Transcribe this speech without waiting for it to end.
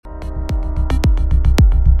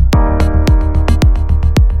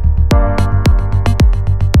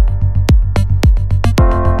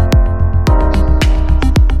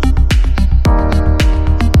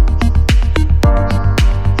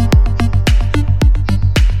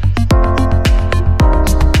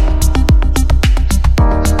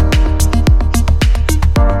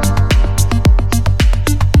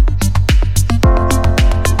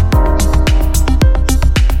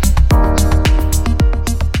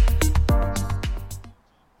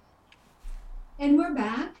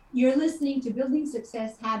You're listening to Building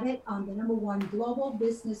Success Habit on the number one global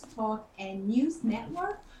business talk and news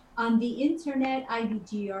network on the internet,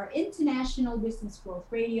 IBGR International Business Growth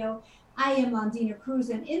Radio. I am Londina Cruz,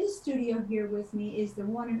 and in the studio here with me is the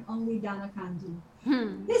one and only Donna Kunde.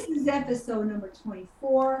 Hmm. This is episode number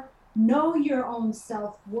 24, Know Your Own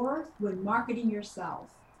Self-Worth When Marketing Yourself,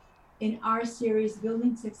 in our series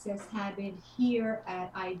Building Success Habit here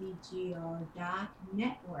at IBGR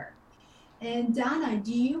Network. And Donna,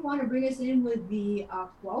 do you want to bring us in with the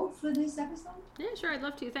quote for this episode? Yeah, sure. I'd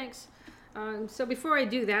love to. Thanks. So before I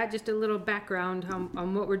do that, just a little background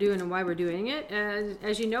on what we're doing and why we're doing it.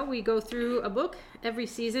 As you know, we go through a book every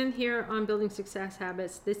season here on Building Success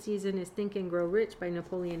Habits. This season is Think and Grow Rich by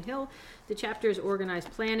Napoleon Hill. The chapter is Organized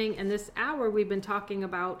Planning. And this hour we've been talking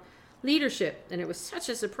about leadership. And it was such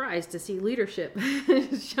a surprise to see leadership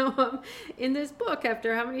show up in this book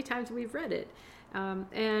after how many times we've read it.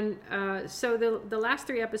 So the last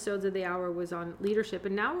three episodes of the hour was on leadership,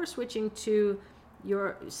 and now we're switching to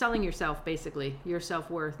your selling yourself, basically your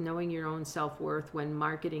self-worth, knowing your own self-worth when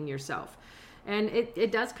marketing yourself. And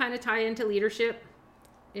it does kind of tie into leadership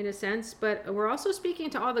in a sense, but we're also speaking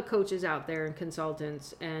to all the coaches out there and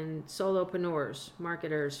consultants and solopreneurs,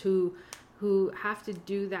 marketers who have to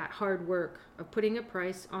do that hard work of putting a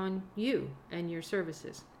price on you and your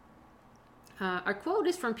services. Our quote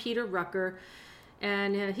is from Peter Rucker.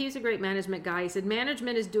 And he's a great management guy. He said,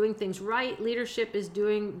 management is doing things right. Leadership is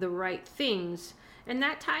doing the right things. And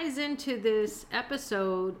that ties into this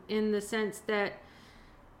episode in the sense that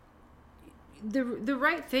the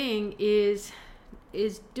right thing is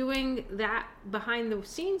doing that behind the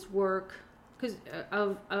scenes work because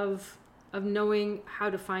of knowing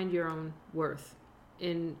how to find your own worth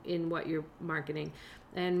in what you're marketing.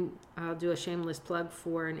 And I'll do a shameless plug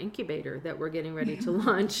for an incubator that we're getting ready to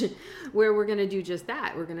launch, where we're going to do just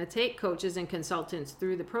that. We're going to take coaches and consultants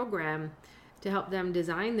through the program to help them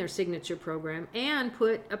design their signature program and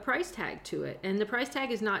put a price tag to it. And the price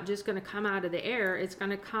tag is not just going to come out of the air. It's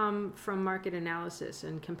going to come from market analysis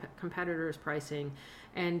and competitors' pricing,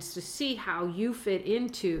 and to see how you fit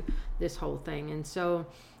into this whole thing. And so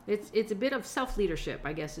it's a bit of self-leadership,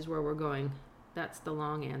 I guess, is where we're going. That's the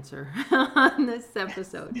long answer on this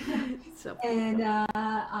episode. And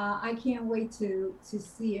I can't wait to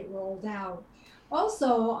see it rolled out.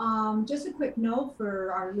 Also, just a quick note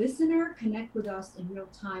for our listener, connect with us in real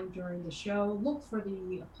time during the show. Look for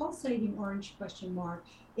the pulsating orange question mark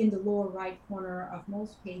in the lower right corner of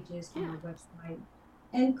most pages on our website.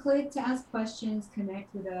 And click to ask questions,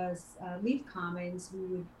 connect with us, leave comments. We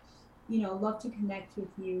would, love to connect with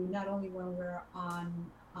you, not only when we're on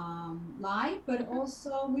live, but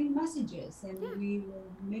also leave messages, and we will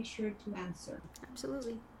make sure to answer.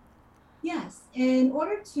 Absolutely. Yes. In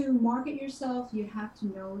order to market yourself, you have to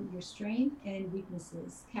know your strengths and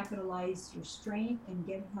weaknesses. Capitalize your strength and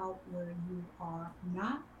get help where you are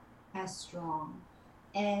not as strong.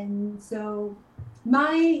 And so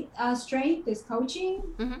my strength is coaching.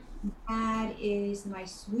 That is my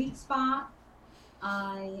sweet spot.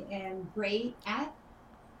 I am great at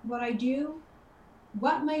what I do.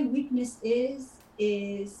 What my weakness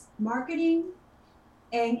is marketing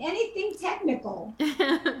and anything technical.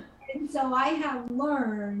 And so I have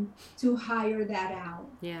learned to hire that out.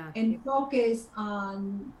 And focus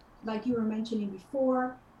on, like you were mentioning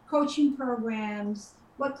before, coaching programs,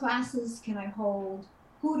 what classes can I hold,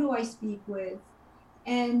 who do I speak with,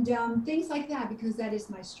 and things like that, because that is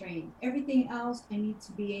my strength. Everything else, I need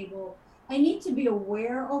to be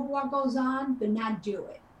aware of what goes on, but not do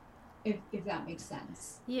it. If that makes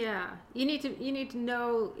sense. Yeah, you need to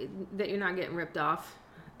know that you're not getting ripped off,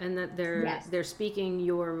 and that they're speaking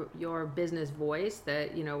your business voice,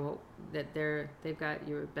 that that they've got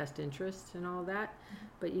your best interests and all that,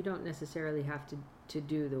 but you don't necessarily have to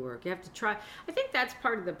do the work. You have to try. I think that's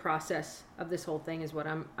part of the process of this whole thing, is what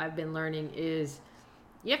I've been learning, is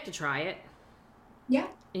you have to try it. Yeah.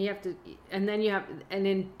 And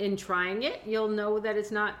in trying it, you'll know that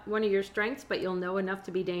it's not one of your strengths, but you'll know enough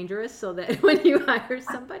to be dangerous, so that when you hire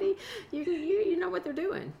somebody, you know what they're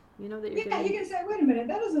doing. You know that you're you can say, wait a minute,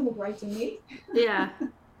 that doesn't look right to me. Yeah,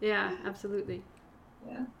 absolutely.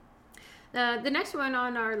 Yeah. The next one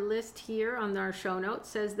on our list here on our show notes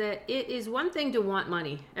says that it is one thing to want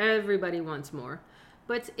money. Everybody wants more.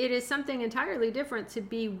 But it is something entirely different to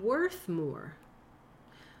be worth more.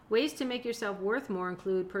 Ways to make yourself worth more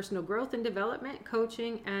include personal growth and development,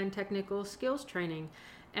 coaching, and technical skills training.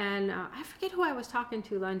 And I forget who I was talking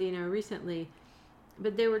to, Londina, recently,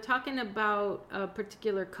 but they were talking about a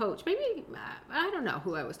particular coach. Maybe I don't know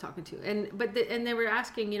who I was talking to, and they were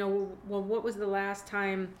asking, well, what was the last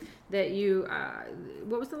time that you,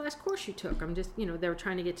 what was the last course you took? I'm just, they were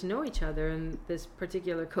trying to get to know each other, and this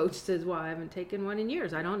particular coach says, well, I haven't taken one in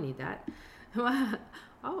years. I don't need that.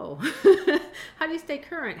 Oh, how do you stay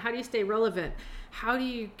current? How do you stay relevant? How do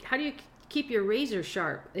you keep your razor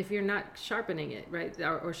sharp if you're not sharpening it, right?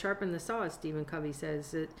 Or sharpen the saw, as Stephen Covey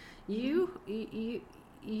says. That you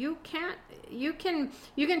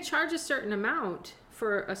can charge a certain amount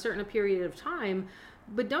for a certain period of time,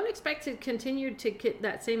 but don't expect to continue to get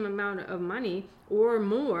that same amount of money or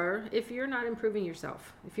more if you're not improving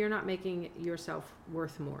yourself, if you're not making yourself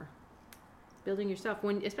worth more. Building yourself,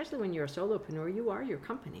 especially when you're a solopreneur, you are your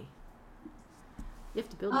company. You have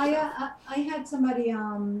to build yourself. I had somebody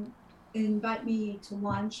invite me to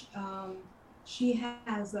lunch. She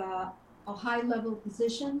has a high level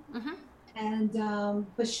position, and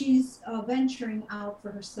but she's venturing out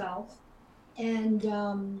for herself, and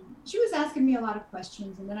she was asking me a lot of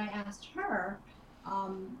questions, and then I asked her,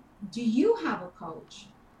 do you have a coach?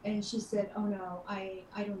 And she said, oh no, I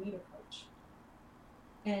don't need a coach.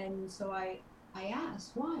 And so I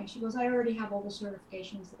asked why. She goes, I already have all the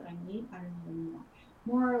certifications that I need. I don't need any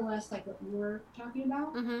more or less like what you were talking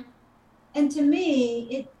about. And to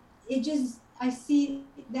me, it just, I see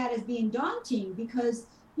that as being daunting because,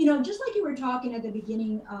 just like you were talking at the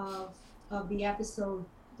beginning of the episode,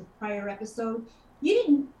 the prior episode,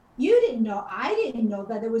 you didn't know, I didn't know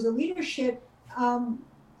that there was a leadership,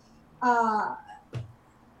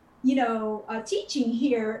 teaching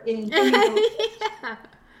here in Yeah.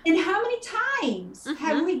 And how many times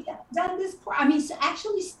have we done this? I mean,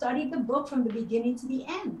 actually studied the book from the beginning to the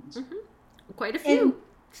end. Quite a few.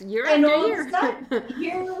 Year and after all year. Of a sudden,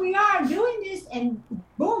 here we are doing this, and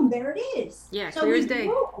boom, there it is. Yeah, so clear as day.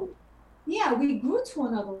 We grew to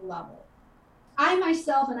another level. I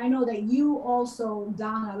myself, and I know that you also,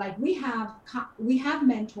 Donna, like we have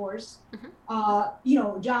mentors.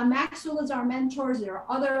 John Maxwell is our mentors. There are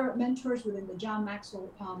other mentors within the John Maxwell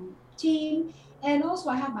team. And also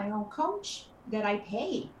I have my own coach that I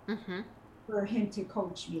pay for him to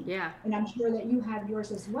coach me. Yeah. And I'm sure that you have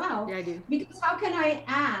yours as well. Yeah, I do. Because how can I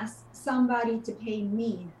ask somebody to pay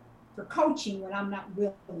me for coaching when I'm not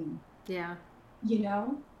willing? Yeah.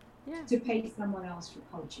 To pay someone else for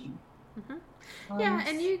coaching. Yeah,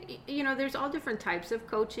 and there's all different types of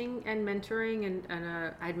coaching and mentoring,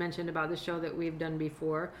 and I'd mentioned about the show that we've done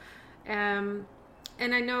before, and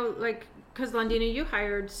I know, like, because Londina, you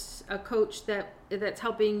hired a coach that's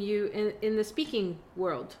helping you in the speaking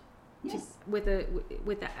world. Yes.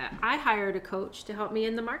 I hired a coach to help me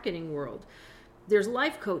in the marketing world. There's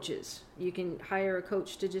life coaches. You can hire a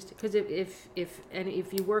coach to just, because if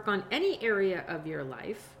you work on any area of your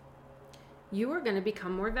life, you are going to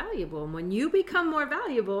become more valuable. And when you become more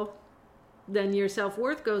valuable, then your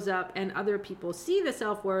self-worth goes up, and other people see the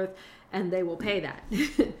self-worth, and they will pay that.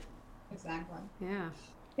 Exactly. Yeah.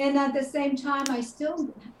 And at the same time, I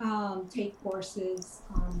still take courses,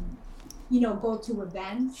 go to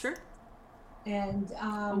events. Sure. And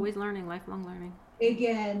always learning, lifelong learning.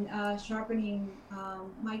 Again, sharpening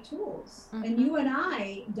my tools. And you and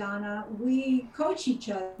I, Donna, we coach each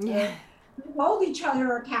other. Yeah. We hold each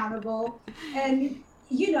other accountable, and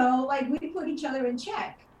we put each other in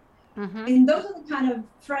check. And those are the kind of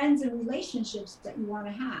friends and relationships that you want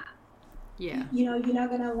to have. Yeah. You're not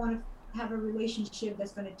going to want to have a relationship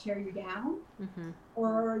that's going to tear you down,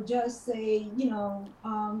 or just say, you're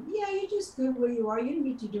just good where you are. You don't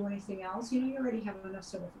need to do anything else. You already have enough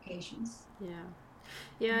certifications.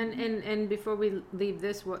 Yeah. And before we leave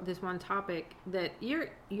this one topic, that your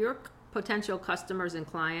potential customers and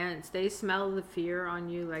clients, they smell the fear on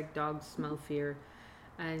you like dogs smell fear,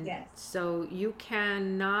 and yes. So you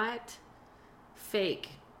cannot fake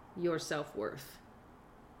your self-worth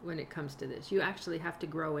when it comes to this. You actually have to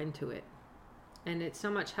grow into it, and it's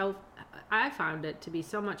so much help. I found it to be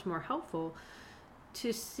so much more helpful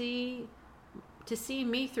to see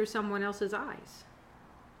me through someone else's eyes.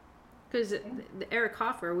 Because Eric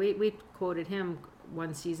Hoffer, we quoted him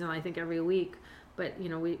one season, I think every week, but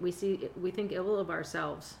we think ill of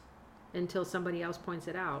ourselves until somebody else points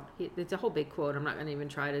it out. It's a whole big quote. I'm not going to even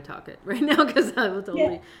try to talk it right now because I will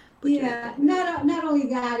totally. Yeah. Not only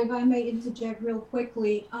that, if I may interject real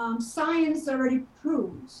quickly, science already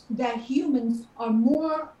proves that humans are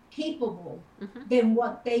more capable than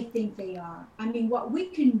what they think they are. I mean, what we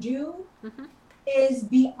can do is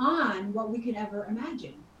beyond what we can ever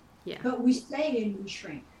imagine. Yeah. But we stay and we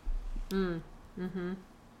shrink. Yeah.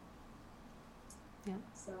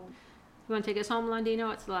 So. You want to take us home, Londina?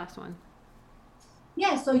 What's the last one?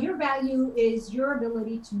 Yeah, so your value is your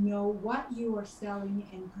ability to know what you are selling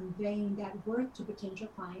and conveying that worth to potential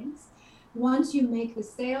clients. Once you make the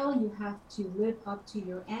sale, you have to live up to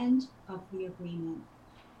your end of the agreement.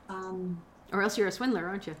 Um, Or else you're a swindler,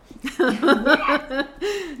 aren't you? yes,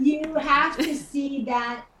 you have to see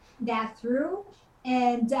that through.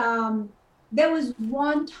 And there was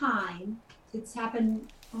one time, it's happened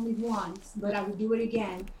only once, but I would do it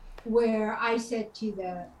again, where I said to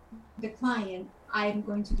the client, I'm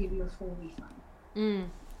going to give you a full refund Mm.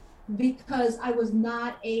 because I was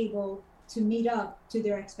not able to meet up to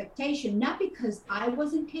their expectation, not because I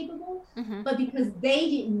wasn't capable, Mm-hmm. but because they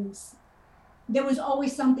didn't. There was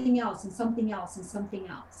always something else and something else and something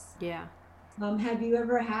else. Yeah. Have you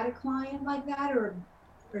ever had a client like that, or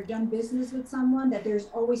done business with someone that there's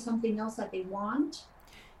always something else that they want?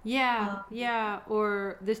 Yeah, Um, yeah,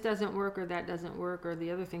 or this doesn't work, or that doesn't work, or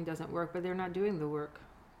the other thing doesn't work, but they're not doing the work.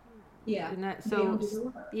 yeah, And that they so don't do the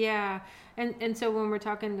work. yeah, and so when we're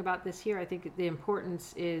talking about this here, I think the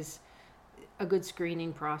importance is a good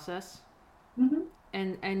screening process, Hmm.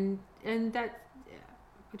 and that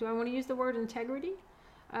do I want to use the word integrity?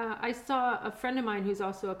 I saw a friend of mine who's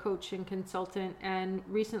also a coach and consultant, and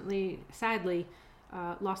recently, sadly,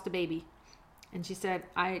 lost a baby. And she said,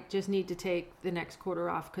 I just need to take the next quarter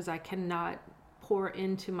off because I cannot pour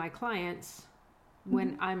into my clients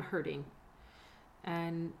when Hmm. I'm hurting.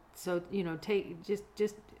 And so, take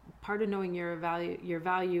just part of knowing your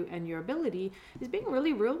value and your ability is being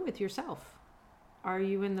really real with yourself. Are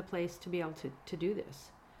you in the place to be able to do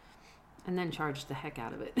this? And then charge the heck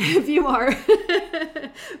out of it if you are,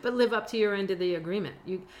 but live up to your end of the agreement.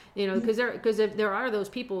 Because if there are those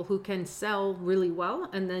people who can sell really well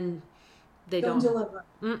and then they Don't don't. deliver.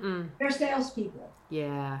 Mm-mm. They're salespeople.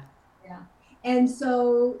 Yeah. Yeah. And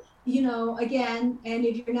so, again, and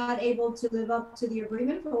if you're not able to live up to the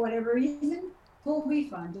agreement for whatever reason, full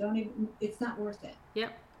refund. Don't even, it's not worth it.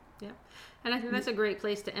 Yep. Yep. And I think that's a great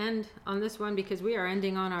place to end on this one because we are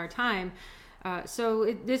ending on our time.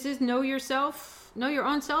 This is Know Yourself, Know Your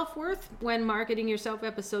Own Self-Worth When Marketing Yourself,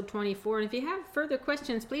 episode 24. And if you have further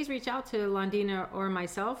questions, please reach out to Londina or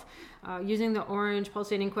myself using the orange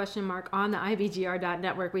pulsating question mark on the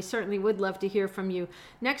IBGR.network. We certainly would love to hear from you.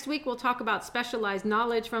 Next week, we'll talk about specialized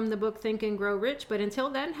knowledge from the book Think and Grow Rich. But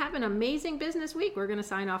until then, have an amazing business week. We're going to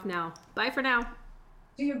sign off now. Bye for now.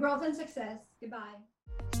 To your growth and success. Goodbye.